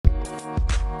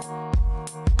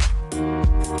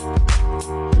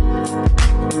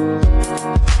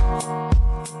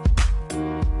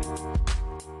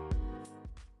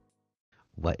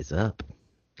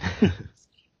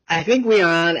I think we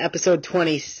are on episode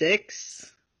 26 of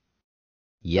the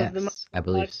Yes, I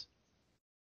believe.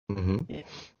 pod. Yeah.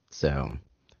 So,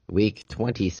 week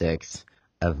 26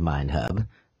 of Mind Hub.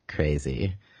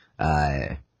 Crazy.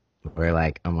 Uh, we're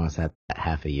like almost at that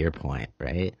half a year point,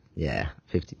 right? Yeah,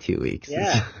 52 weeks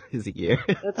Yeah, is a year.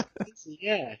 that's crazy.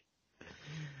 Yeah.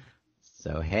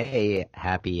 So, hey,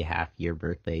 happy half year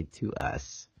birthday to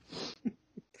us.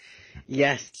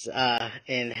 Yes,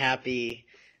 and happy,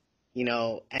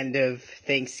 end of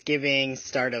Thanksgiving,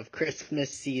 start of Christmas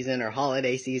season or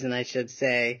holiday season, I should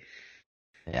say.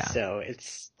 Yeah. So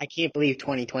I can't believe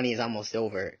 2020 is almost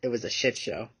over. It was a shit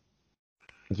show.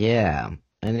 Yeah.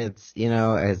 And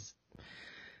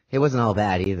it wasn't all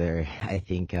bad either. I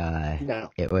think No.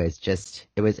 it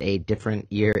was a different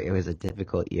year. It was a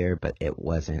difficult year, but it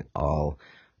wasn't all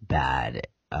bad.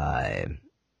 I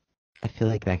feel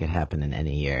like that could happen in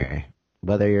any year.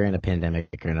 Whether you're in a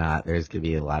pandemic or not, there's gonna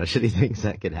be a lot of shitty things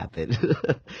that could happen.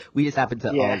 We just happen to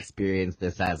all Yeah. experience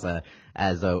this as a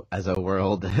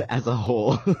world as a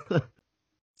whole.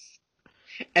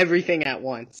 Everything at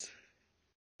once.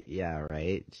 Yeah,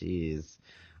 right. Jeez.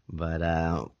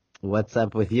 But what's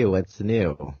up with you? What's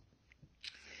new?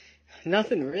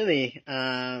 Nothing really.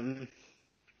 I've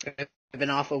been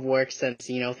off of work since,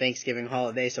 Thanksgiving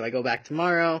holiday, so I go back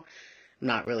tomorrow. I'm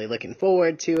not really looking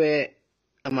forward to it.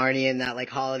 I'm already in that like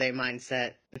holiday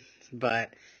mindset,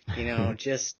 but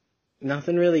just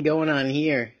nothing really going on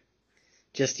here.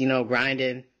 Just,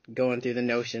 grinding, going through the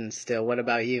notions still. What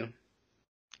about you?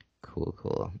 Cool,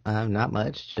 cool. Not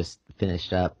much. Just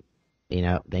finished up,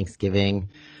 Thanksgiving.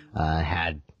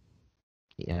 Had,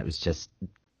 it was just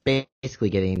basically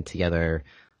getting together.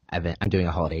 I'm doing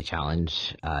a holiday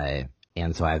challenge,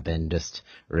 and so I've been just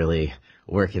really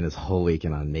working this whole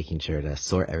weekend on making sure to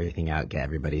sort everything out, get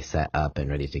everybody set up and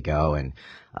ready to go, and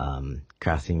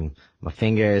crossing my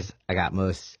fingers. I got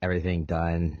most everything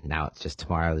done. Now it's just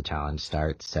tomorrow the challenge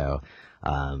starts, so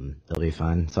it'll be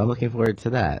fun. So I'm looking forward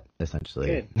to that,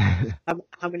 essentially. Good.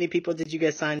 How many people did you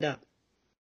get signed up?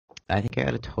 I think I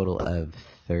got a total of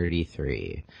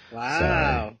 33. So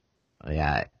Wow.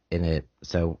 yeah,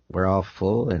 so we're all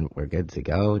full and we're good to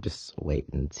go. Just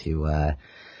waiting to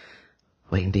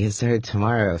get started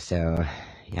tomorrow. So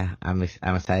yeah, I'm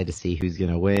excited to see who's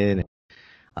gonna win.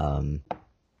 Um,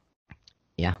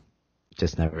 yeah,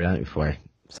 just never done it before.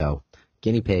 So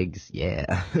guinea pigs,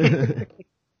 yeah.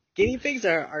 Guinea pigs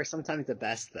are sometimes the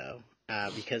best though,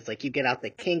 because like you get out the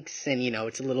kinks and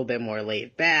it's a little bit more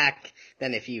laid back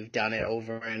than if you've done it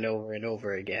over and over and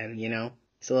over again.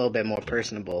 It's a little bit more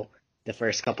personable the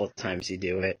first couple of times you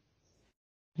do it.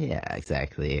 Yeah,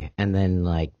 exactly. And then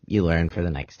like you learn for the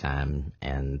next time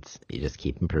and you just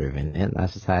keep improving and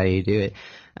that's just how you do it.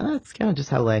 And that's kind of just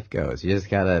how life goes. You just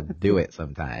gotta do it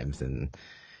sometimes and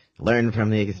learn from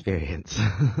the experience.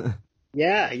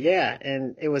 Yeah, yeah,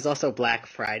 and it was also Black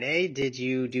Friday. Did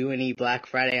you do any Black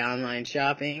Friday online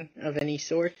shopping of any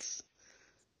sorts?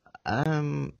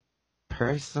 um,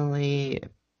 Personally,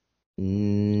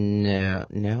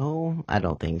 no, I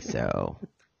don't think so.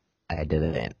 I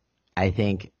didn't. I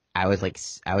think I was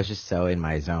just so in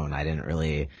my zone. I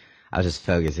was just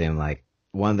focusing like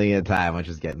one thing at a time, which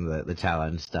was getting the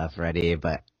challenge stuff ready.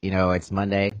 But it's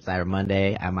Monday, Cyber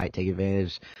Monday. I might take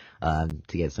advantage, to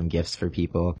get some gifts for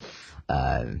people.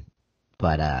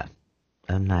 But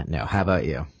I'm not, no. How about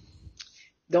you?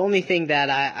 The only thing that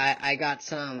I got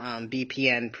some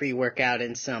BPN pre-workout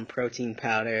and some protein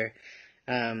powder.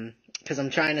 Because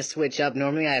I'm trying to switch up.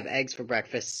 Normally I have eggs for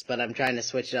breakfast, but I'm trying to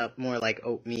switch up more like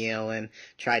oatmeal and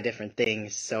try different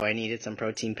things. So I needed some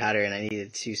protein powder and I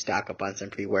needed to stock up on some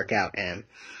pre-workout. And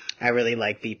I really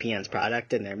like BPN's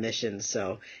product and their mission.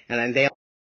 And then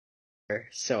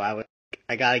so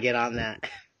I gotta get on that.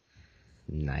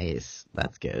 Nice.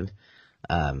 That's good.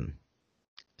 Um,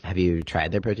 have you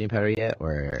tried their protein powder yet,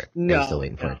 or are you still No,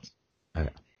 waiting for no. it? Okay.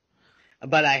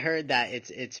 But I heard that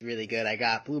it's really good. I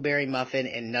got blueberry muffin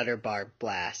and Nutter Bar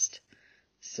Blast.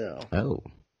 So Oh,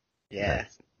 yeah,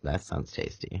 that sounds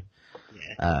tasty.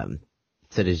 yeah. Um,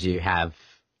 so did you have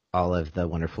all of the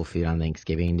wonderful food on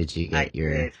Thanksgiving? Did you I get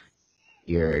did.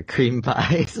 your cream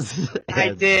pies I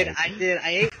and did. like I did. I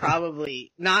ate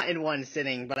probably not in one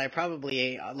sitting, but I probably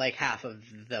ate like half of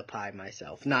the pie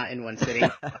myself, not in one sitting,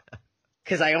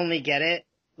 because I only get it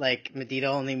like Medita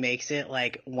only makes it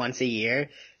like once a year,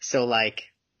 so like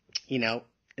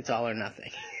it's all or nothing.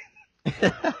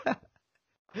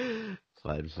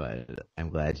 fun, fun. I'm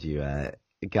glad you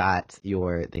got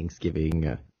your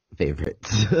Thanksgiving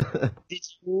favorites. Did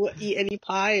you eat any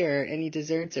pie or any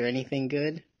desserts or anything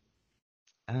good?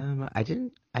 I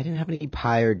didn't have any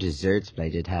pie or desserts, but I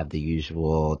did have the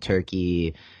usual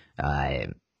turkey, uh,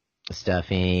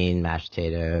 stuffing, mashed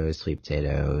potatoes, sweet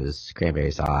potatoes,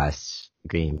 cranberry sauce,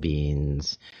 green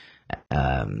beans.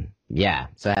 Yeah,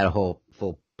 so I had a whole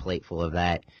full plate full of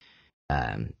that.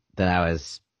 Then I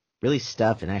was really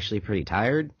stuffed and actually pretty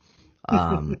tired.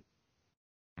 Um,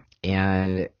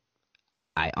 and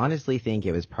I honestly think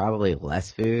it was probably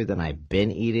less food than I've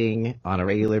been eating on a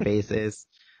regular basis.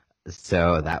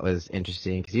 So that was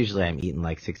interesting because usually I'm eating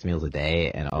like 6 meals a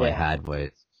day, and all I Yeah. had was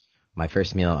my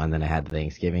first meal, and then I had the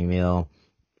Thanksgiving meal.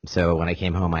 So when I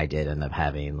came home, I did end up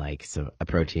having like a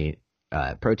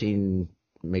protein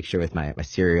mixture with my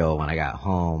cereal when I got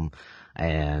home,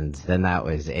 and then that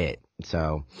was it.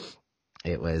 So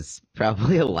it was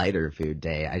probably a lighter food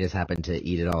day. I just happened to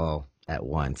eat it all at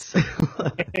once.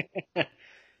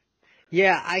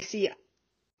 Yeah, I see.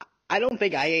 I don't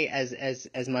think I ate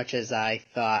as much as I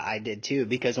thought I did too,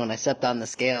 because when I stepped on the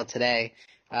scale today,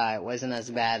 it wasn't as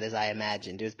bad as I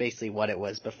imagined. It was basically what it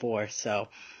was before. So,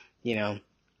 you know,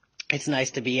 it's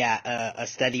nice to be at a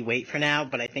steady weight for now,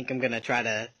 but I think I'm gonna try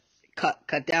to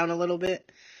cut down a little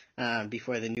bit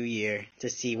before the new year to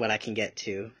see what I can get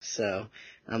to. So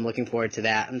I'm looking forward to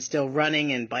that. I'm still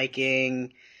running and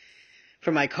biking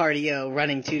for my cardio,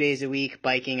 running 2 days a week,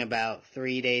 biking about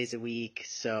 3 days a week.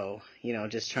 So,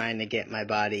 just trying to get my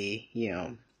body,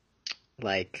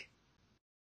 like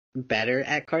better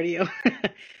at cardio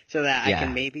so that I can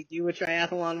Yeah, maybe do a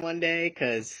triathlon one day.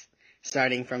 Cause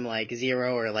starting from like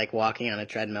zero or like walking on a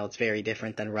treadmill, it's very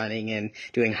different than running and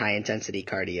doing high intensity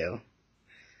cardio.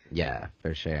 yeah,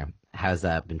 for sure. How's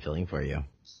that been feeling for you?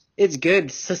 It's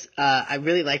good. I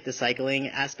really like the cycling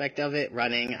aspect of it.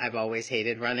 Running, I've always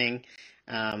hated running.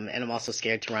 And I'm also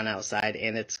scared to run outside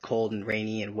and it's cold and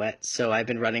rainy and wet. So I've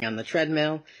been running on the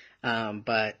treadmill.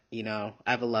 But I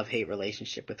have a love-hate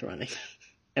relationship with running.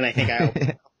 And I think I always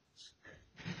I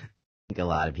think a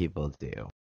lot of people do.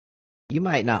 You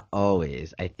might not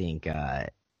always. I think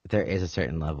there is a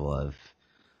certain level of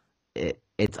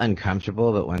it's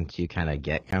uncomfortable, but once you kind of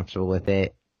get comfortable with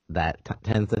it, that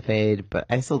tends to fade. But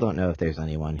I still don't know if there's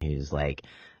anyone who's like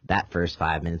that first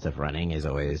 5 minutes of running is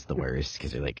always the worst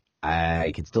because you're like,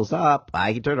 I can still stop,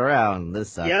 I can turn around.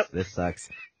 This sucks. Yep. This sucks.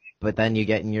 But then you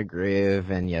get in your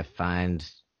groove and you find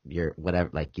your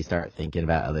whatever, like you start thinking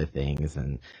about other things,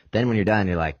 and then when you're done,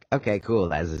 you're like, okay, cool,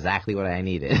 that's exactly what I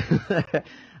needed.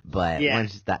 But Yeah.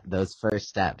 once those first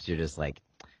steps, you're just like,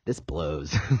 this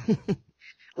blows.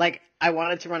 Like I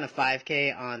wanted to run a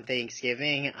 5K on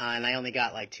Thanksgiving, and I only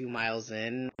got like 2 miles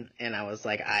in, and I was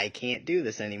like, I can't do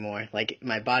this anymore. Like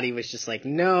my body was just like,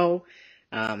 no.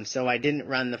 So I didn't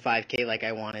run the 5K like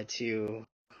I wanted to,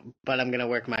 but I'm gonna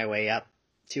work my way up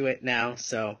to it now.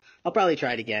 So I'll probably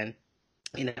try it again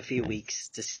in a few Nice. weeks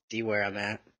to see where I'm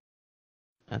at.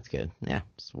 That's good. Yeah,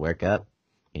 just work up.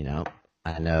 You know,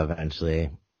 I know eventually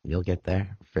you'll get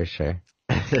there for sure.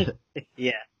 Do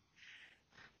Yeah,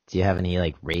 you have any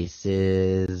like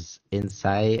races in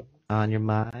sight on your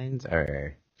mind,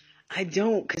 or? I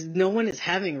don't, because no one is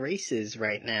having races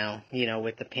right now,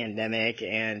 with the pandemic.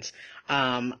 And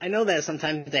I know that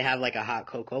sometimes they have like a hot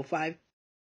cocoa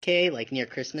 5K, like near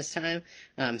Christmas time.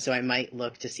 So I might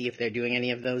look to see if they're doing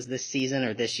any of those this season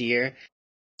or this year.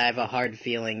 I have a hard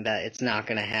feeling that it's not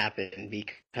going to happen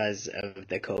because of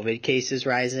the COVID cases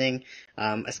rising,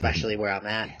 especially where I'm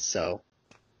at. So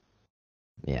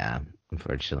Yeah,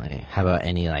 unfortunately. How about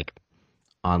any like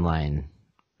online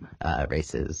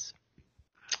races?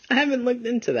 I haven't looked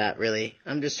into that really.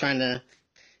 I'm just trying to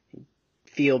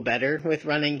feel better with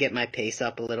running, get my pace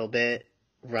up a little bit,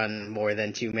 run more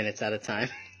than 2 minutes at a time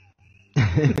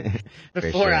For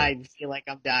before sure. I feel like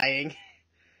I'm dying.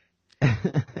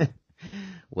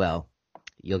 Well,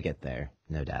 you'll get there,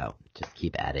 no doubt. Just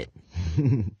keep at it.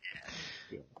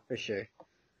 Yeah, for sure.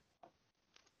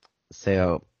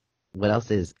 So, what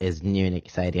else is new and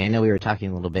exciting? I know we were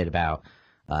talking a little bit about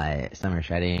summer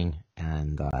shredding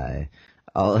and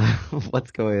all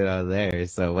what's going on there.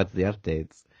 So, what's the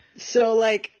updates? So,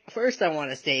 like, first I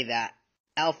want to say that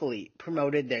Alpha Elite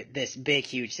promoted this big,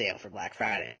 huge sale for Black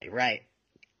Friday, right?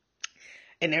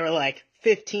 And they were like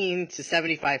 15 to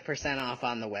 75% off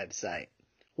on the website.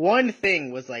 One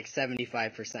thing was like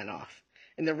 75% off,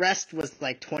 and the rest was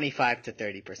like 25 to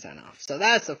 30% off. So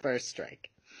that's the first strike.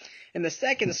 And the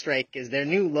second strike is their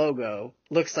new logo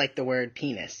looks like the word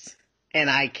penis. And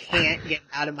I can't get it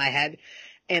out of my head.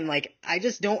 And like, I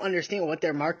just don't understand what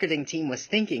their marketing team was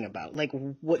thinking about. Like,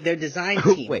 what their design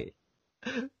team. Wait,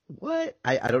 what?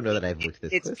 I don't know that I've looked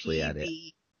this It's closely at it.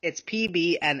 it's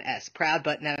PBNS, proud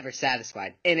but never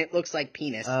satisfied. And it looks like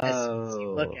penis as soon as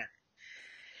you look at Oh, it.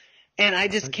 And I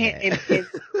just can't, okay.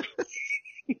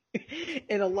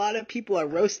 and a lot of people are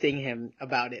roasting him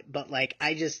about it, but like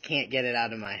I just can't get it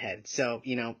out of my head. So,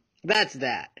 That's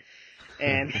that.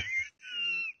 And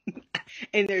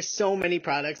and there's so many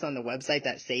products on the website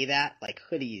that say that, like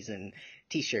hoodies and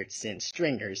t-shirts and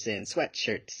stringers and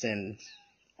sweatshirts, and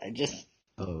I just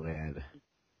Oh man.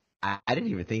 I didn't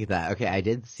even think of that. Okay, I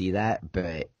did see that,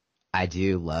 but I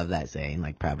do love that saying,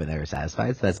 like, proud but never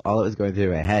satisfied. So that's all that was going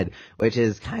through my head, which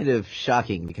is kind of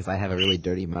shocking because I have a really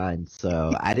dirty mind.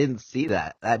 So I didn't see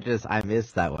that. I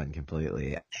missed that one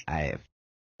completely. I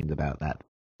think about that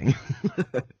thing.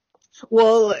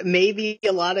 well, maybe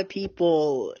a lot of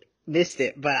people missed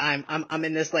it, but I'm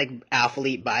in this like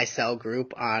athlete buy sell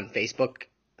group on Facebook.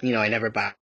 I never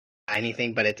buy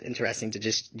anything, but it's interesting to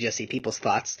just see people's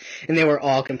thoughts. And they were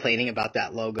all complaining about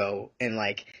that logo, and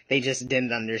like they just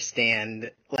didn't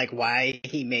understand like why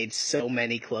he made so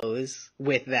many clothes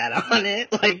with that on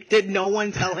it. Like, did no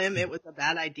one tell him it was a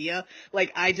bad idea?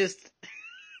 Like,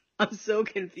 I'm so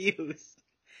confused.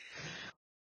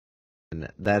 And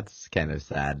that's kind of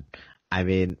sad. I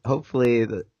mean, hopefully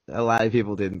a lot of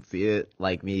people didn't see it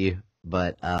like me,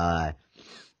 but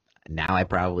now I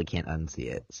probably can't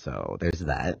unsee it. So there's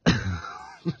that.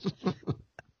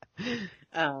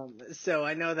 So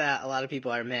I know that a lot of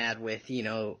people are mad with,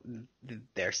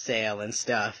 their sale and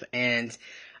stuff. And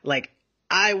like,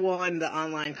 I won the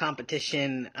online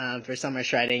competition, for summer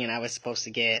shredding, and I was supposed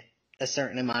to get a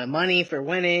certain amount of money for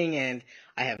winning, and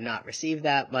I have not received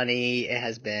that money. It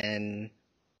has been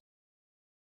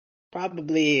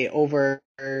probably over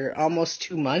almost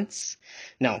 2 months.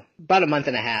 No, about a month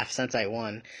and a half since I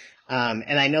won.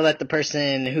 And I know that the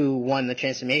person who won the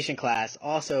transformation class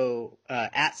also,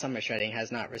 at Summer Shredding,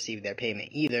 has not received their payment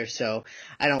either. So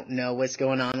I don't know what's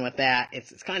going on with that.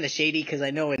 It's kind of shady because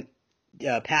I know in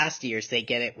past years they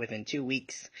get it within 2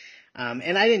 weeks.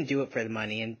 And I didn't do it for the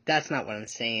money, and that's not what I'm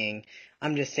saying.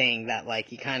 I'm just saying that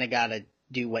like you kind of gotta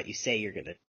do what you say you're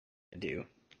gonna do.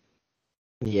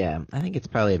 Yeah, I think it's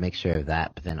probably a mixture of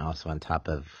that, but then also on top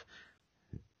of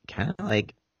kind of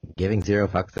like giving zero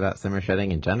fucks about summer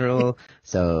shredding in general.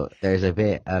 So there's a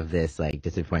bit of this like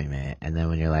disappointment. And then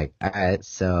when you're like, all right,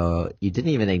 so you didn't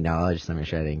even acknowledge summer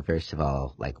shredding, first of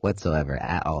all, like whatsoever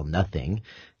at all, nothing.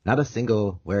 Not a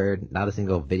single word, not a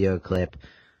single video clip,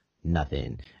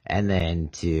 nothing. And then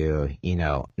to,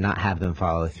 not have them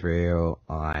follow through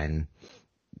on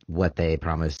what they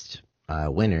promised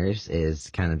winners is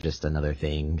kind of just another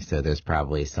thing. So there's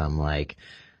probably some like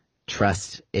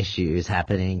trust issues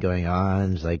happening going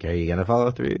on. It's like, are you gonna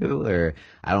follow through? Or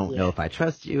I don't know Yeah. if I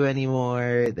trust you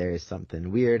anymore. There's something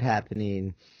weird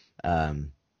happening.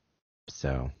 Um,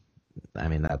 so I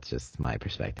mean that's just my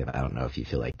perspective. I don't know if you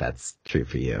feel like that's true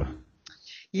for you.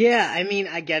 Yeah, I mean,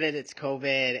 I get it. It's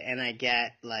COVID, and I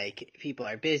get like people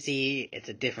are busy. It's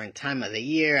a different time of the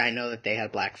year. I know that they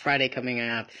had Black Friday coming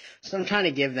up, so I'm trying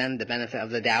to give them the benefit of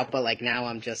the doubt. But like now,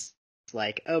 I'm just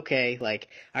like, okay, like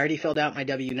I already filled out my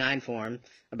W-9 form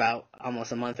about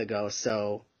almost a month ago.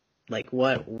 So like,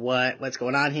 what's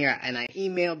going on here? And I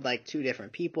emailed like two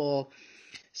different people.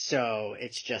 So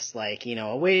it's just like,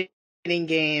 a waiting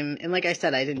game. And like I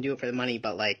said, I didn't do it for the money,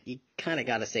 but like, you kind of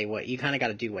got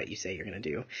to do what you say you're going to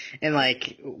do. And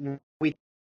like, we,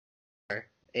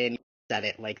 and said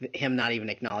it, like him not even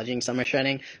acknowledging summer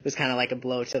shredding was kind of like a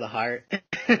blow to the heart.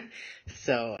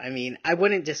 So, I mean, I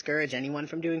wouldn't discourage anyone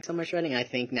from doing summer shredding. I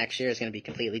think next year is going to be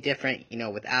completely different,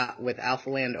 with Alpha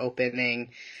Land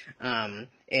opening, and,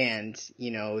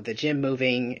 the gym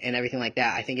moving and everything like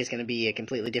that. I think it's going to be a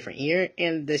completely different year.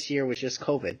 And this year was just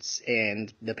COVID's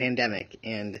and the pandemic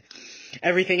and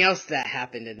everything else that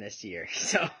happened in this year.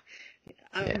 So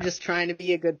I'm Yeah. just trying to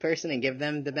be a good person and give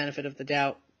them the benefit of the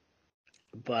doubt.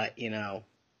 But,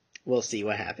 we'll see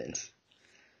what happens.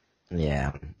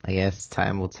 Yeah. I guess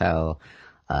time will tell.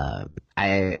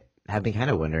 I have been kind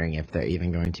of wondering if they're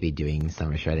even going to be doing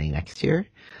summer shredding next year.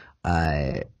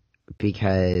 Uh,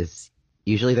 because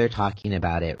usually they're talking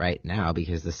about it right now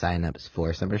because the signups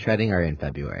for summer shredding are in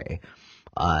February.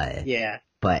 Uh, Yeah.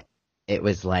 but it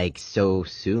was like so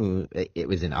soon. It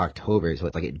was in October, so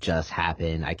it's like it just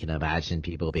happened. I can imagine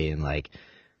people being like,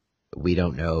 we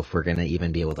don't know if we're gonna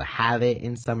even be able to have it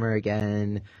in summer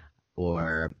again,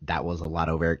 or that was a lot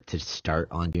of work to start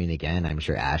on doing again. I'm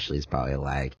sure Ashley's probably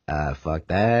like, fuck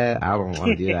that. I don't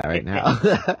want to do that right now.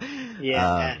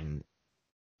 Yeah.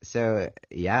 So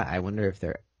yeah, I wonder if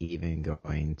they're even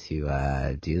going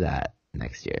to do that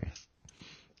next year.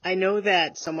 I know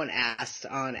that someone asked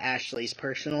on Ashley's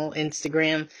personal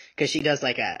Instagram because she does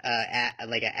like a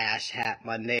Ash Hat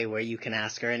Monday where you can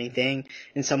ask her anything,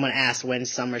 and someone asked when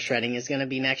summer shredding is going to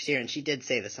be next year, and she did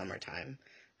say the summertime.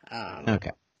 Um, Okay.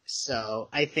 so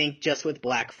I think just with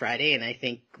Black Friday and I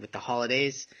think with the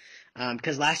holidays,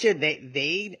 because last year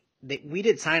we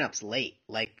did signups late,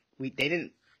 like they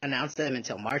didn't. announce them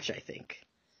until March, I think,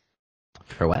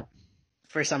 For what?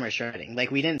 for summer shredding. Like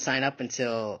we didn't sign up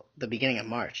until the beginning of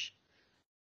March.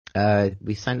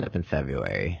 We signed up in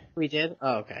February. We did?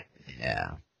 Oh, okay.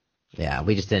 Yeah. Yeah,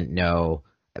 we just didn't know.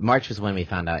 March was when we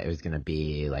found out it was going to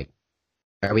be like,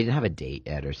 or we didn't have a date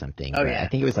yet or something, Oh but I yeah.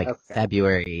 think it was like Okay.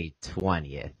 February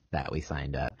 20th that we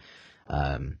signed up.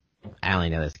 I only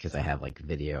know this because I have like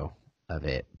video of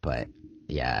it, but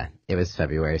yeah, it was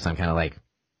February, so I'm kind of like,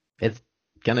 it's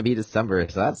going to be December,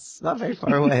 so that's not very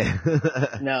far away.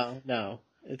 No,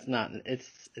 it's not.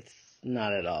 It's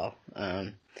not at all.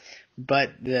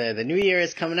 But the new year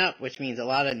is coming up, which means a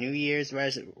lot of New Year's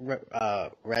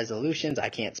resolutions. I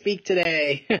can't speak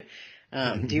today.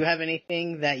 Do you have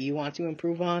anything that you want to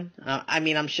improve on? I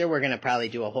mean, I'm sure we're gonna probably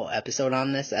do a whole episode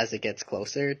on this as it gets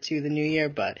closer to the new year,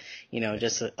 but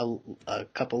just a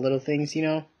couple little things,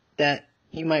 that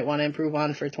you might want to improve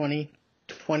on for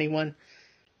 2021.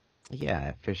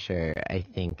 Yeah, for sure. I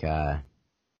think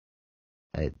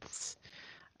it's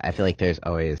I feel like there's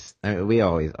always, I mean, we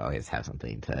always have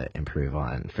something to improve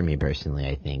on. For me personally,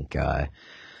 I think,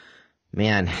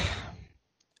 man,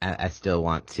 I still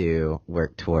want to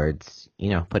work towards,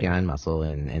 putting on muscle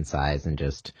and size and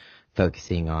just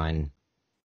focusing on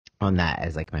that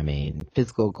as like my main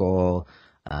physical goal.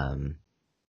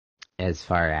 As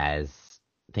far as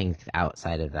things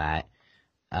outside of that,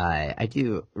 I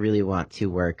do really want to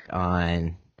work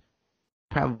on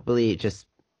probably just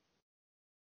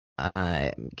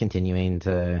continuing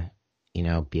to,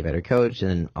 be a better coach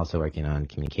and also working on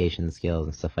communication skills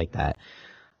and stuff like that.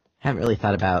 Haven't really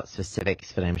thought about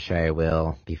specifics, but I'm sure I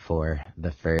will before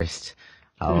the first.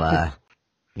 I'll,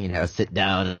 sit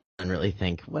down and really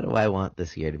think, what do I want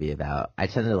this year to be about? I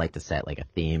tend to like to set like a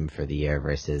theme for the year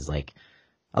versus like,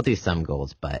 I'll do some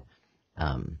goals, but,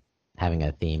 having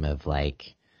a theme of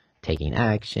like taking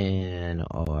action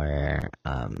or,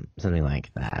 something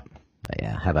like that. But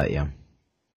yeah, how about you?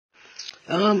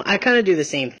 I kind of do the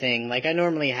same thing. Like I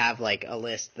normally have like a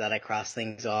list that I cross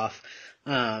things off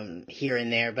here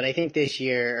and there, but I think this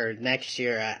year or next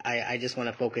year I just want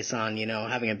to focus on,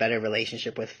 having a better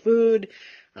relationship with food,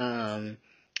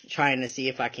 trying to see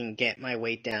if I can get my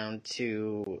weight down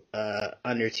to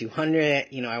under 200.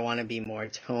 I want to be more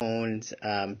toned,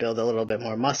 build a little bit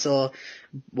more muscle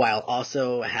while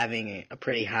also having a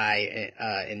pretty high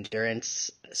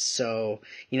endurance. So,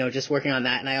 just working on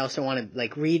that. And I also want to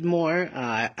like read more.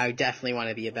 I definitely want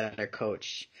to be a better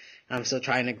coach. I'm still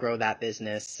trying to grow that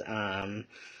business, and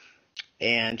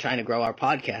trying to grow our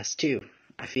podcast too.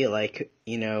 I feel like,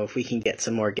 if we can get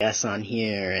some more guests on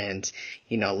here and,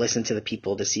 listen to the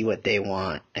people to see what they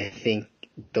want, I think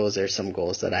those are some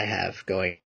goals that I have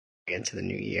going into the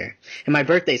new year. And my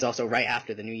birthday is also right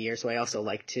after the new year, so I also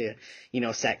like to,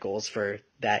 set goals for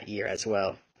that year as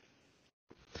well.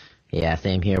 Yeah,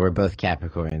 same here. We're both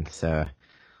Capricorns, so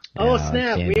Oh,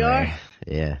 snap, January. we are?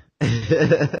 Yeah.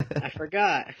 I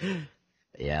forgot.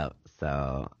 Yeah,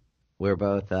 so we're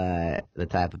both the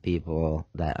type of people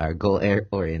that are goal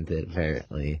oriented,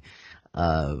 apparently.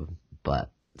 But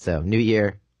so new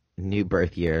year, new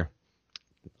birth year,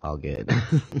 all good.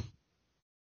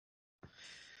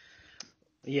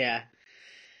 Yeah.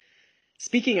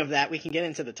 Speaking of that, we can get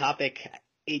into the topic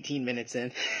 18 minutes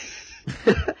in.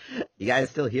 You guys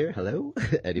still here? Hello?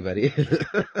 Anybody?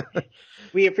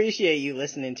 We appreciate you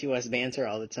listening to us banter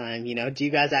all the time. Do you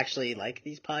guys actually like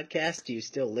these podcasts? Do you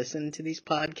still listen to these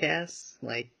podcasts?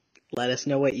 Like, let us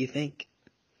know what you think.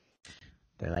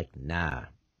 They're like, nah,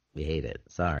 we hate it.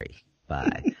 Sorry.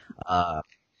 Bye.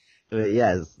 But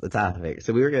yes, the topic.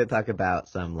 So we were going to talk about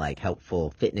some like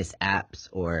helpful fitness apps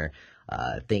or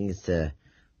things to,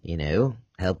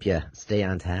 help you stay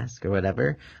on task or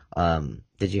whatever.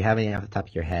 Did you have any off the top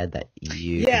of your head that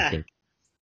you Yeah. think?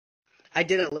 I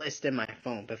did a list in my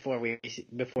phone before we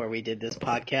did this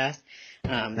podcast.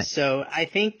 Nice. So I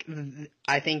think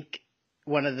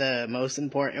one of the most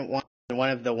important one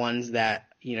of the ones that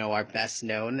are best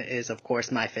known is of course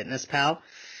MyFitnessPal.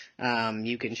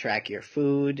 You can track your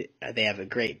food. They have a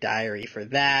great diary for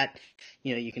that.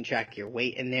 You can track your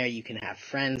weight in there. You can have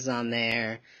friends on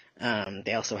there.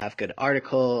 They also have good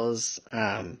articles.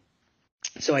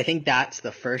 So I think that's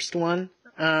the first one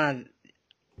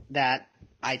that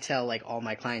I tell like all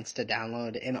my clients to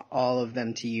download and all of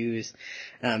them to use,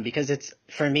 because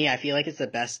for me, I feel like it's the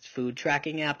best food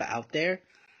tracking app out there.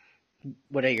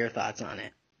 What are your thoughts on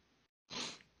it?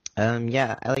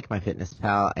 Yeah, I like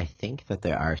MyFitnessPal. I think that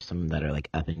there are some that are like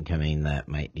up and coming that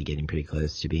might be getting pretty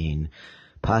close to being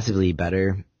possibly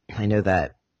better. I know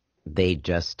that they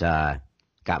just got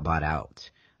bought out.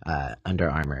 Under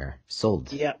Armour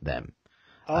sold Yep. them.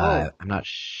 Oh, I'm not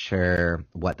sure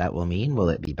what that will mean. Will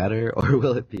it be better or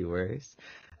will it be worse?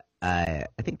 I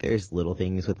think there's little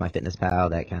things with MyFitnessPal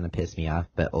that kind of piss me off,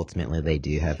 but ultimately they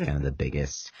do have kind of the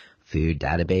biggest food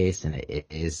database, and it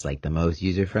is like the most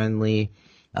user friendly.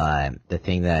 The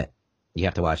thing that you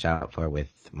have to watch out for with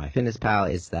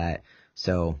MyFitnessPal is that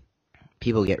so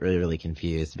people get really, really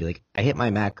confused. Be like, I hit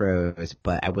my macros,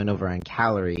 but I went over on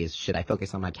calories. Should I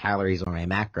focus on my calories or my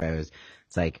macros?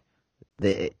 It's like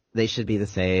they should be the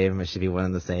same. It should be one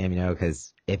and the same,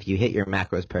 because if you hit your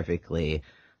macros perfectly,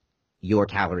 your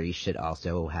calories should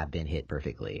also have been hit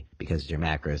perfectly because your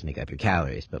macros make up your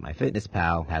calories. But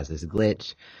MyFitnessPal has this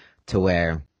glitch to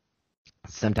where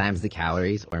sometimes the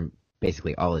calories, or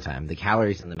basically all the time, the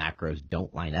calories and the macros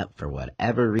don't line up for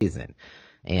whatever reason.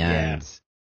 yeah. And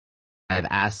I've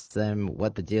asked them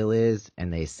what the deal is,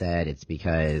 and they said it's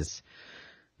because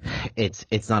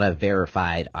it's not a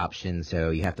verified option, so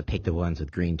you have to pick the ones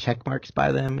with green check marks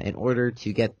by them in order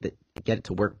to get it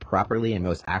to work properly and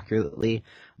most accurately.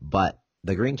 But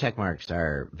the green check marks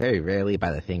are very rarely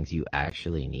by the things you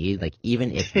actually need. Like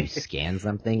even if you scan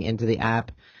something into the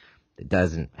app, it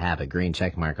doesn't have a green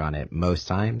check mark on it most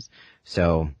times.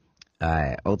 So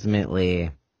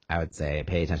ultimately, I would say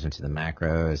pay attention to the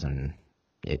macros, and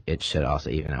it should also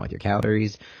even out with your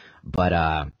calories.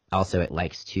 But also, it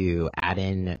likes to add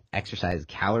in exercise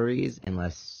calories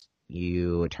unless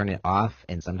you turn it off,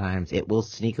 and sometimes it will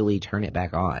sneakily turn it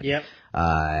back on. Yep.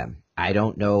 I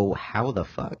don't know how the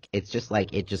fuck. It's just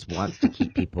like it just wants to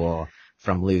keep people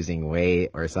from losing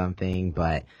weight or something,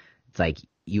 but it's like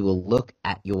you will look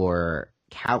at your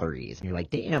calories and you're like,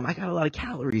 damn, I got a lot of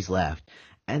calories left.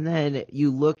 And then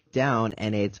you look down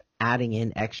and it's adding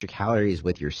in extra calories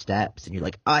with your steps, and you're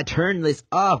like, I turned this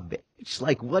off. It's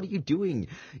like, what are you doing?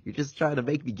 You're just trying to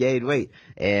make me gain weight.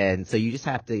 And so you just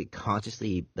have to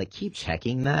consciously like keep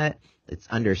checking that. It's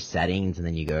under settings, and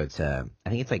then you go to, I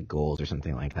think it's like goals or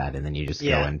something like that, and then you just go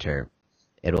Yeah. enter.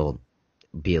 It'll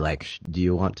be like, do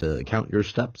you want to count your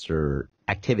steps or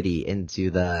activity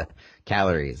into the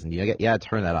calories? And you gotta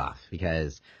turn that off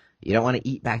because you don't want to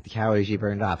eat back the calories you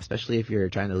burned off, especially if you're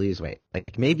trying to lose weight.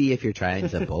 Like maybe if you're trying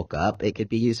to bulk up, it could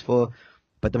be useful,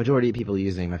 but the majority of people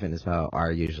using MyFitnessPal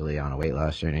are usually on a weight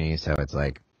loss journey. So it's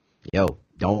like, yo,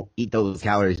 don't eat those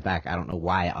calories back. I don't know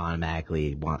why it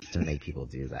automatically wants to make people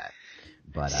do that.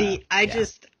 But See, I yeah.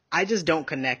 just I just don't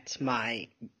connect my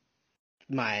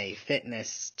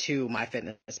fitness to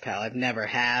MyFitnessPal. I've never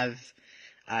have.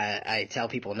 I tell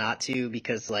people not to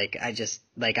because like I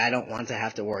don't want to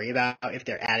have to worry about if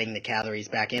they're adding the calories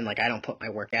back in. Like I don't put my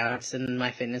workouts in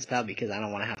MyFitnessPal because I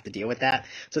don't want to have to deal with that.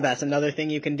 So that's another thing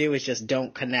you can do is just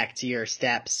don't connect your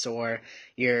steps or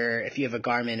if you have a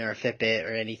Garmin or a Fitbit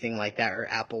or anything like that or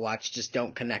Apple Watch, just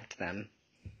don't connect them.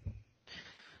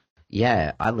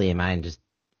 Yeah, oddly, mine just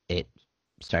it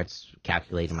starts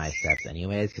calculating my steps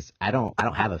anyways because I don't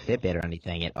have a Fitbit or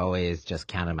anything. It always just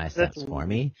counted my That's steps for weird.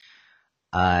 me.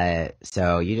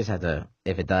 So you just have to,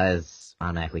 if it does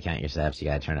automatically count your steps, you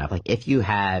gotta turn it off. Like if you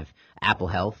have Apple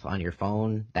Health on your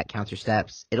phone that counts your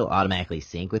steps, it'll automatically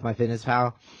sync with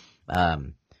MyFitnessPal.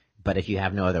 Um, but if you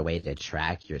have no other way to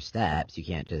track your steps, you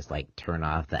can't just like turn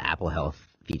off the Apple Health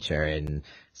feature, and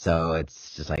so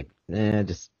it's just like,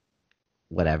 just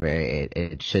whatever.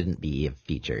 It shouldn't be a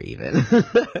feature even.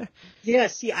 Yeah,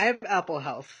 see, I have Apple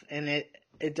Health, and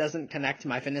it doesn't connect to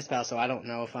MyFitnessPal, so I don't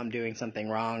know if I'm doing something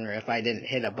wrong or if I didn't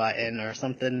hit a button or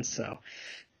something. So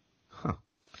Huh.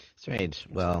 Strange.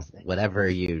 Well, interesting. whatever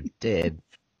you did,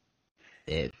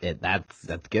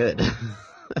 that's good.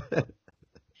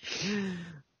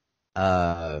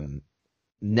 um,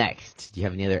 Next, do you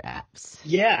have any other apps?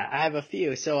 Yeah, I have a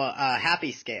few. So,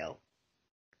 Happy Scale.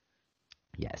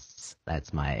 Yes,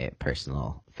 that's my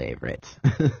personal favorite.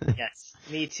 Yes,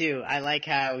 me too. I like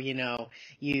how,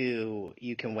 you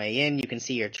can weigh in, you can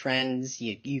see your trends,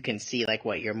 you can see like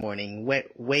what your morning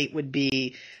weight would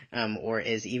be, or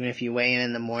is even if you weigh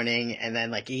in the morning, and then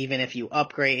like even if you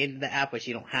upgrade the app, which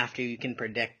you don't have to, you can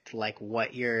predict like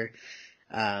what your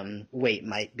weight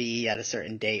might be at a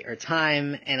certain date or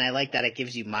time. And I like that it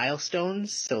gives you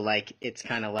milestones. So like it's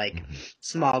kind of like Mhm.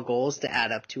 small goals to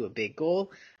add up to a big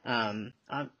goal. Um,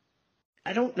 um,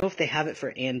 I don't know if they have it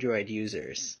for Android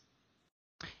users.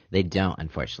 They don't,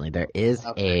 unfortunately.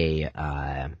 Okay.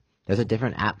 There's a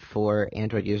different app for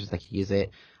Android users that can use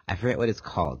it. I forget what it's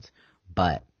called,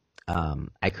 but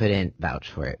I couldn't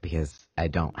vouch for it because I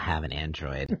don't have an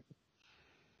Android.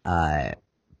 Uh,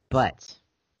 but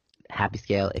Happy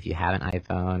Scale, if you have an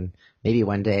iPhone, maybe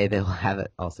one day they'll have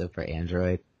it also for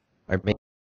Android, or maybe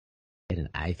an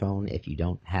iPhone if you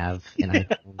don't have an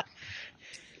iPhone.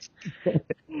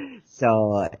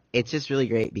 So it's just really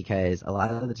great because a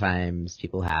lot of the times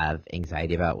people have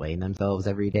anxiety about weighing themselves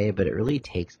every day, but it really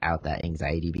takes out that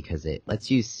anxiety because it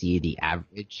lets you see the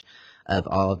average of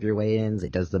all of your weigh-ins.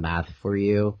 It does the math for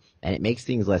you and it makes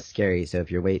things less scary. So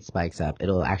if your weight spikes up,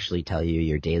 it'll actually tell you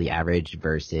your daily average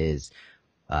versus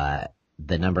uh,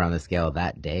 the number on the scale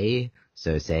that day.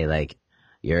 So say like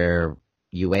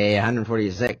you weigh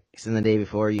 146 and the day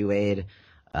before you weighed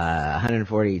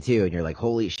 142 and you're like,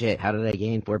 holy shit, how did I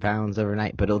gain 4 pounds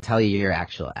overnight? But it'll tell you your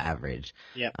actual average.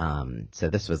 Yep. So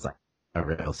this was like a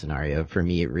real scenario for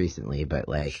me recently, but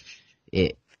like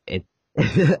it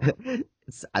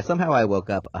somehow I woke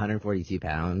up 142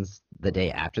 pounds the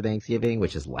day after Thanksgiving,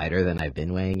 which is lighter than I've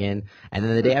been weighing in. And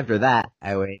then the day after that,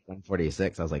 I weighed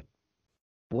 146. I was like,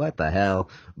 what the hell?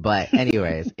 But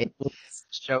anyways, it will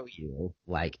show you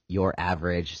like your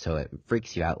average so it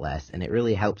freaks you out less and it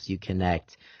really helps you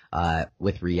connect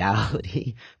with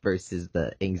reality versus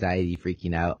the anxiety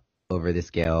freaking out over the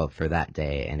scale for that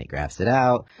day and it graphs it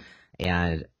out.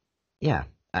 And yeah,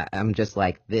 I'm just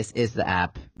like, this is the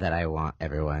app that I want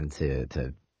everyone to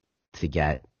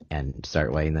get and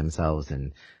start weighing themselves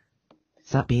and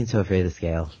stop being so afraid of the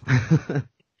scale.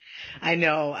 I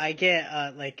know. I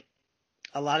get like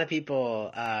a lot of people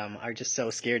are just so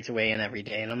scared to weigh in every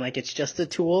day, and I'm like, it's just a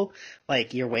tool.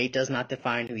 Like, your weight does not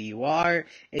define who you are.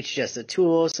 It's just a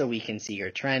tool so we can see your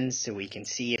trends, so we can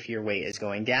see if your weight is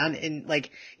going down. And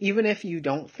like, even if you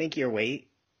don't think your weight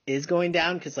is going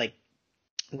down, because like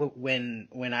when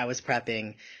I was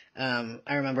prepping,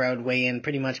 I remember I would weigh in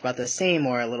pretty much about the same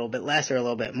or a little bit less or a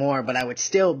little bit more, but I would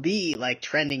still be like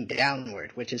trending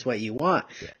downward, which is what you want.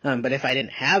 Yeah. But if I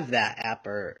didn't have that app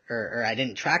or I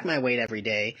didn't track my weight every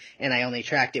day and I only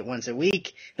tracked it once a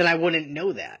week, then I wouldn't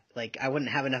know that. Like, I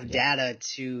wouldn't have enough data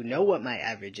to know what my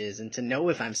average is and to know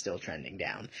if I'm still trending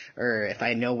down or if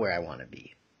I know where I want to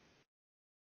be.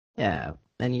 Yeah.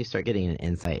 Then you start getting an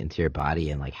insight into your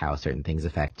body and like how certain things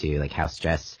affect you, like how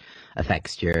stress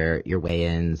affects your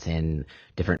weigh-ins and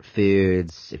different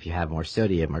foods, if you have more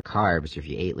sodium or carbs, or if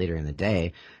you ate later in the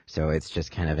day. So it's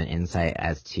just kind of an insight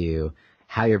as to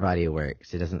how your body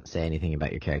works. It doesn't say anything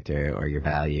about your character or your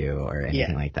value or Yeah.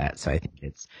 anything like that. So I think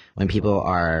it's when people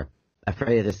are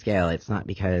afraid of the scale, it's not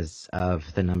because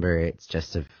of the number, it's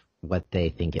just of what they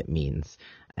think it means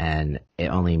and it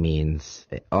only means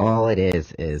all it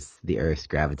is the Earth's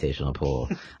gravitational pull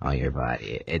on your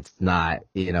body. It's not,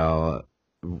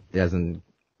 doesn't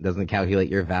calculate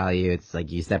your value. It's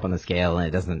like you step on the scale and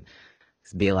it doesn't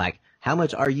be like, how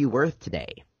much are you worth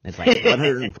today? It's like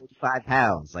 145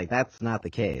 pounds. Like that's not the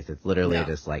case. It's literally No.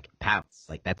 just like pounds.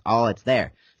 Like that's all it's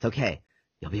there. It's okay.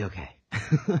 You'll be okay.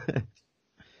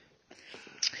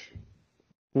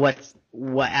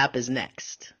 What app is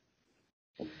next?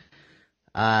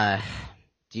 uh,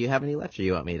 do you have any left or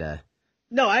you want me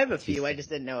No, I have a to few. I just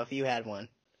didn't know if you had one.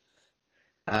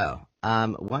 Oh,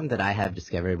 one that I have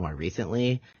discovered more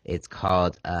recently, it's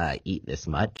called Eat This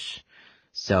Much.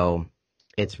 So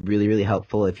it's really, really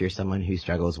helpful if you're someone who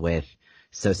struggles with,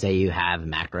 so say you have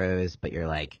macros, but you're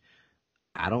like,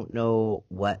 I don't know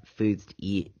what foods to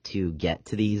eat to get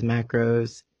to these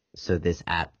macros. So this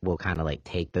app will kind of like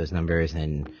take those numbers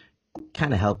and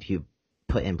kind of help you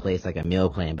put in place like a meal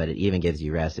plan, but it even gives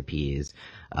you recipes.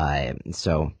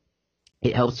 So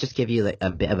it helps just give you like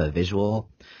a bit of a visual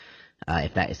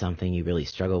if that is something you really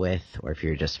struggle with, or if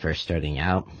you're just first starting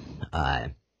out.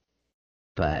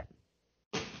 But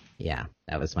yeah,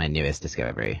 that was my newest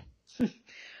discovery.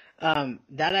 That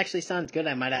actually sounds good.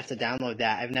 I might have to download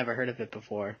that. I've never heard of it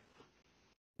before.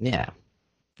 Yeah,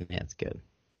 yeah, it's good.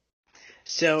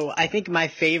 So I think my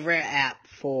favorite app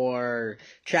for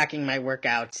tracking my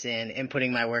workouts and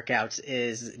inputting my workouts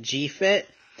is GFit.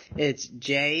 It's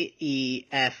JEFIT.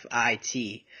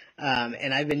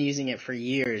 And I've been using it for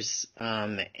years.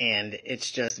 And it's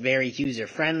just very user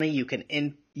friendly. You can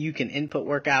input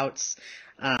workouts.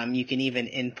 You can even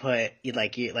input,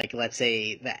 like let's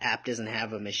say the app doesn't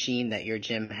have a machine that your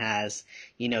gym has,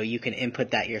 you can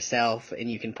input that yourself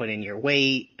and you can put in your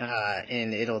weight,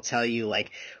 and it'll tell you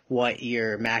like what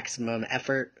your maximum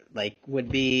effort like would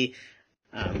be,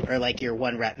 or like your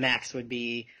 1 rep max would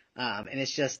be. And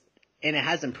it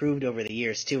has improved over the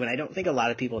years too. And I don't think a lot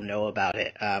of people know about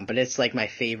it. But it's like my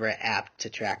favorite app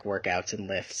to track workouts and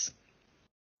lifts.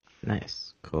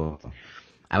 Nice, cool.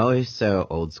 I'm always so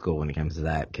old school when it comes to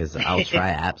that because I'll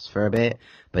try apps for a bit,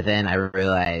 but then I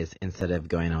realize instead of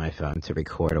going on my phone to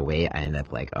record a weight, I end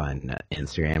up like on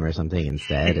Instagram or something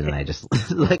instead, and I just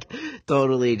like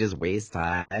totally just waste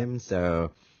time.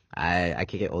 So I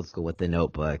kick it old school with the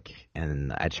notebook,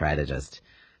 and I try to just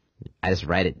I just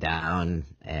write it down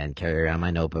and carry around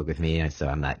my notebook with me, so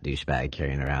I'm not douchebag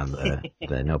carrying around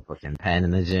the notebook and pen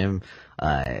in the gym.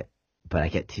 Uh, but I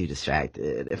get too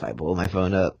distracted if I pull my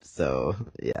phone up. So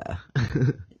yeah.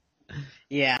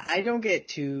 Yeah, I don't get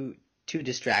too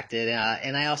distracted,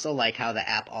 and I also like how the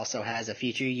app also has a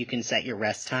feature you can set your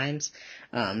rest times,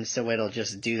 so it'll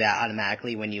just do that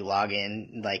automatically when you log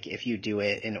in. Like if you do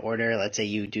it in order, let's say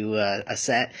you do a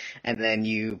set, and then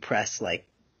you press like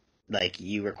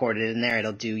you recorded in there,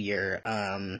 it'll do your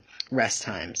rest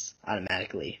times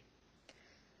automatically.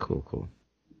 Cool, cool.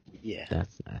 Yeah,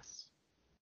 That's nice.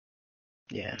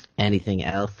 yeah. Anything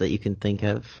else that you can think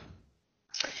of?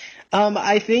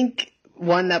 I think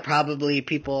one that probably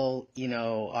people,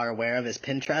 are aware of is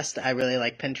Pinterest. I really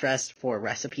like Pinterest for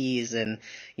recipes and,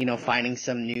 finding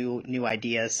some new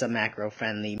ideas, some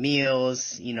macro-friendly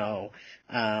meals,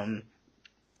 um,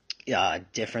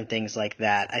 different things like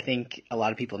that. I think a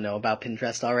lot of people know about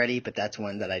Pinterest already, but that's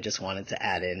one that I just wanted to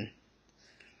add in.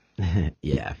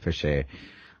 Yeah, for sure.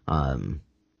 Um,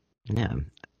 yeah,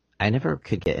 I never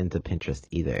could get into Pinterest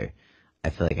either. I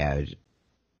feel like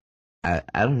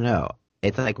I don't know.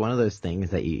 It's like one of those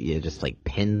things that you just like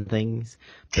pin things,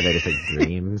 but they're just like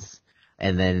dreams,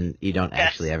 and then you don't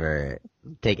actually Yes. ever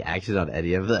take action on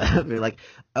any of them. You're like,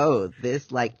 oh,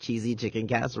 this like cheesy chicken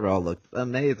casserole looks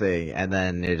amazing, and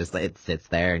then you're just like it sits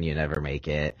there and you never make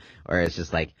it, or it's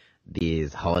just like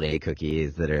these holiday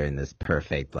cookies that are in this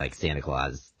perfect like Santa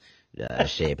Claus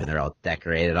shape, and they're all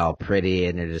decorated, all pretty,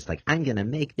 and you're just like, I'm gonna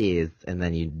make these, and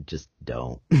then you just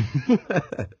don't.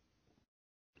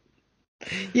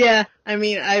 Yeah, I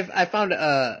mean, I found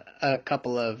a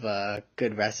couple of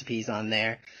good recipes on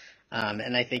there,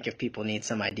 and I think if people need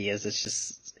some ideas, it's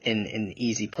just an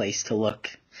easy place to look.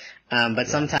 But Yeah.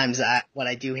 sometimes what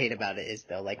I do hate about it is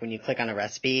though, like when you click on a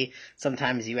recipe,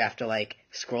 sometimes you have to like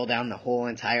scroll down the whole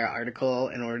entire article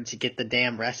in order to get the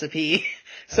damn recipe.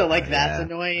 So Oh like that's yeah,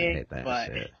 I annoying, hate that but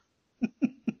shit.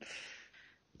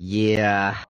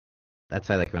 Yeah, that's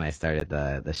why like when I started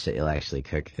the shit you'll actually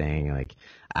cook thing, like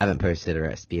I haven't posted a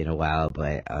recipe in a while,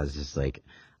 but I was just like,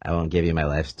 I won't give you my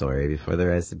life story before the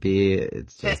recipe.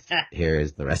 It's just here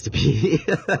is the recipe.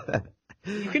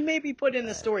 you can maybe put in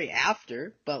the story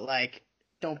after, but like,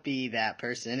 don't be that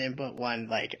person and put one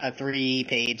like a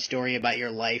 3-page story about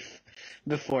your life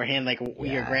beforehand. Like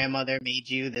your Yeah, grandmother made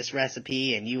you this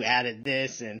recipe and you added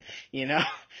this, and you know,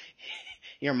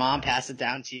 your mom yeah, passed it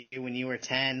down to you when you were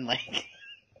 10. Like,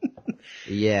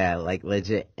 yeah. Like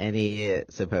legit, any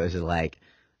supposed like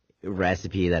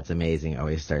recipe that's amazing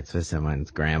always starts with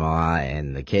someone's grandma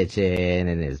in the kitchen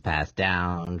and is passed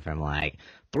down from like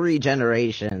 3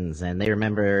 generations, and they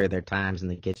remember their times in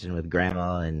the kitchen with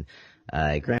grandma, and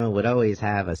grandma would always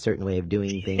have a certain way of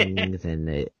doing things,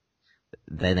 and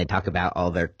then they talk about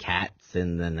all their cats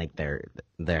and then like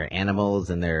their animals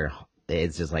and their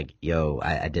it's just like, yo,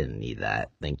 I didn't need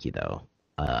that, thank you though.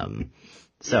 um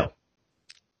yeah, so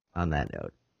on that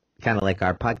note, kind of like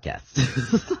our podcast.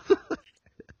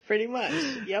 pretty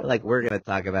much. Yep. Like we're gonna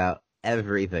talk about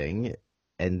everything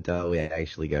until we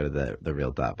actually go to the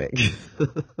real topic.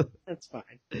 That's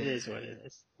fine. It is what it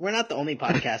is. We're not the only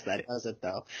podcast that does it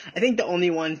though. I think the only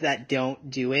ones that don't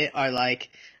do it are like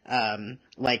crime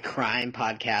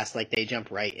podcasts, like they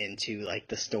jump right into like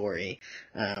the story.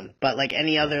 But like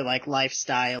any Yeah, other like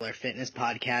lifestyle or fitness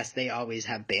podcast, they always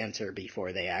have banter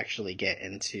before they actually get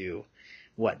into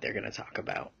what they're gonna talk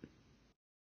about.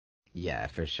 yeah,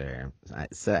 for sure.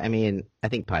 So I mean, I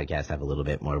think podcasts have a little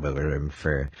bit more wiggle room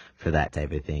for that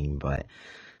type of thing, but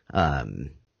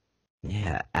um,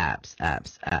 yeah, apps.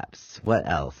 What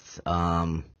else?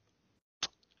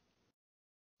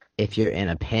 If you're in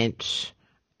a pinch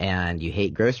and you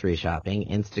hate grocery shopping,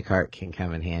 Instacart can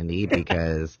come in handy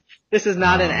because This is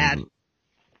not an ad. um,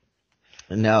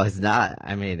 no, it's not.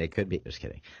 I mean, it could be. Just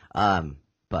kidding.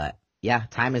 But yeah,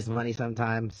 time is money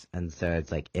sometimes, and so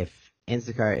it's like if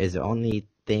Instacart is the only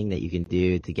thing that you can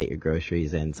do to get your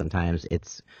groceries in, sometimes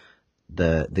it's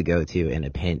the go-to in a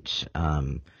pinch.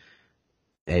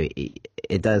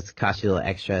 It does cost you a little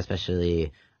extra,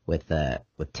 especially with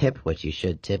tip, which you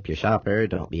should tip your shopper.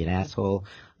 Don't be an asshole.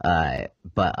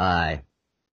 But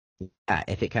yeah,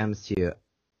 if it comes to,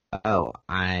 oh,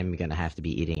 I'm gonna have to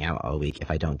be eating out all week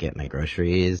if I don't get my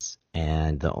groceries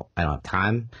and I don't have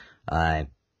time, uh,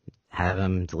 have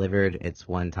them delivered. It's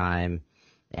one time,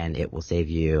 and it will save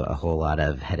you a whole lot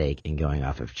of headache in going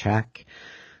off of track.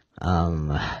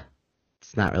 Um,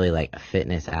 it's not really like a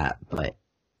fitness app, but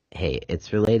hey,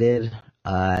 it's related.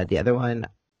 The other one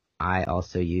I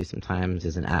also use sometimes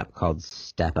is an app called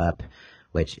Step Up,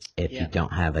 which if you Yeah.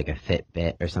 don't have like a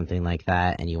Fitbit or something like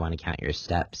that and you want to count your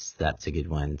steps, that's a good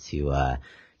one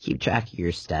keep track of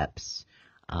your steps.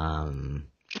 I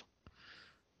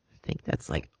think that's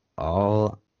like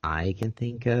all I can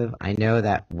think of. I know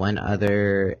that one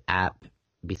other app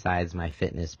besides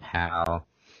MyFitnessPal,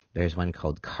 there's one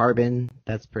called Carbon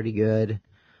that's pretty good.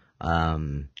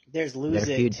 There's Their Lose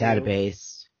It food too.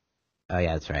 database. Oh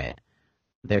yeah, that's right.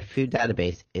 Their food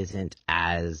database isn't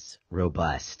as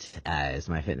robust as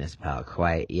MyFitnessPal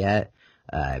quite yet,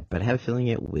 but I have a feeling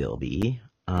it will be.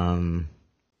 I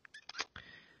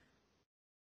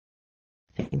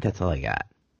think that's all I got.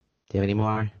 Do you have any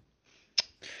more?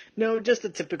 No, just the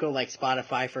typical like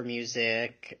Spotify for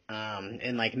music,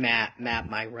 and like map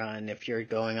my run if you're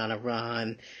going on a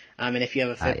run, and if you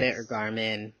have a Fitbit or Yes.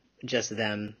 Garmin, just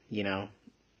them, you know.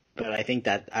 But I think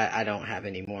that I don't have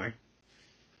any more.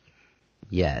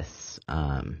 Yes.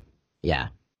 Yeah.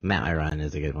 Map My Run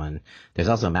is a good one. There's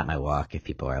also Map My Walk if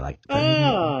people are like,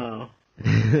 Oh,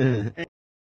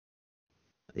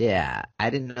 yeah, I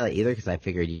didn't know that either because I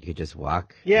figured you could just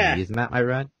walk and yeah. use Map My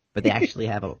Run, but they actually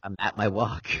have a Map My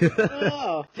Walk.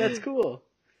 Oh, that's cool.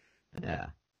 Yeah.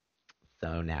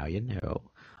 So now you know.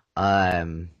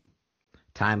 Um,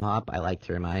 Time Hop, I like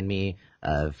to remind me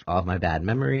of all of my bad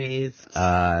memories.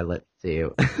 Let's see.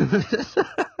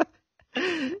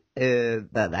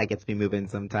 That gets me moving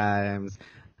sometimes.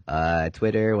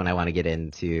 Twitter, when I want to get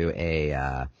into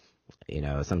a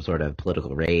some sort of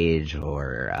political rage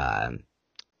or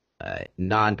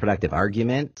non-productive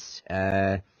argument.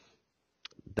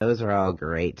 Those are all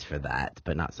great for that,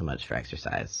 but not so much for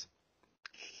exercise.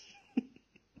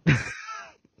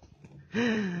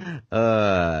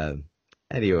 uh,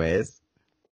 Anyways,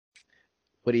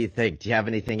 what do you think? Do you have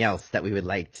anything else that we would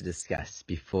like to discuss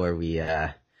before we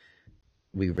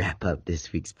wrap up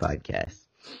this week's podcast?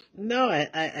 No,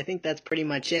 I think that's pretty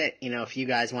much it. You know, if you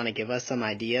guys want to give us some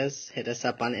ideas, hit us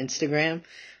up on Instagram,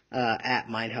 at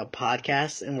MindHub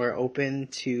Podcast, and we're open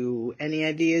to any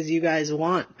ideas you guys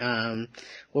want.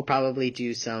 We'll probably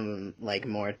do some, like,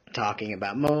 more talking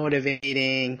about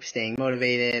motivating, staying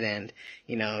motivated, and,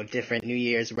 you know, different New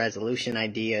Year's resolution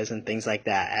ideas and things like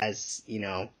that as, you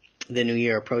know, the new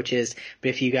year approaches. But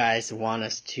if you guys want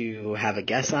us to have a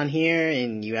guest on here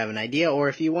and you have an idea, or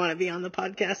if you want to be on the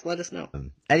podcast, let us know.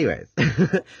 Anyways,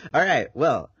 all right.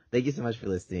 Well, thank you so much for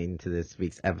listening to this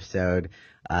week's episode.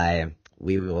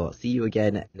 We will see you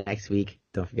again next week.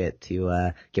 Don't forget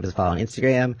to give us a follow on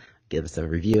Instagram, give us a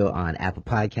review on Apple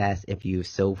Podcasts if you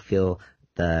so feel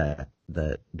the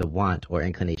want or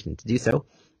inclination to do so.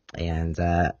 And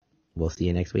we'll see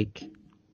you next week.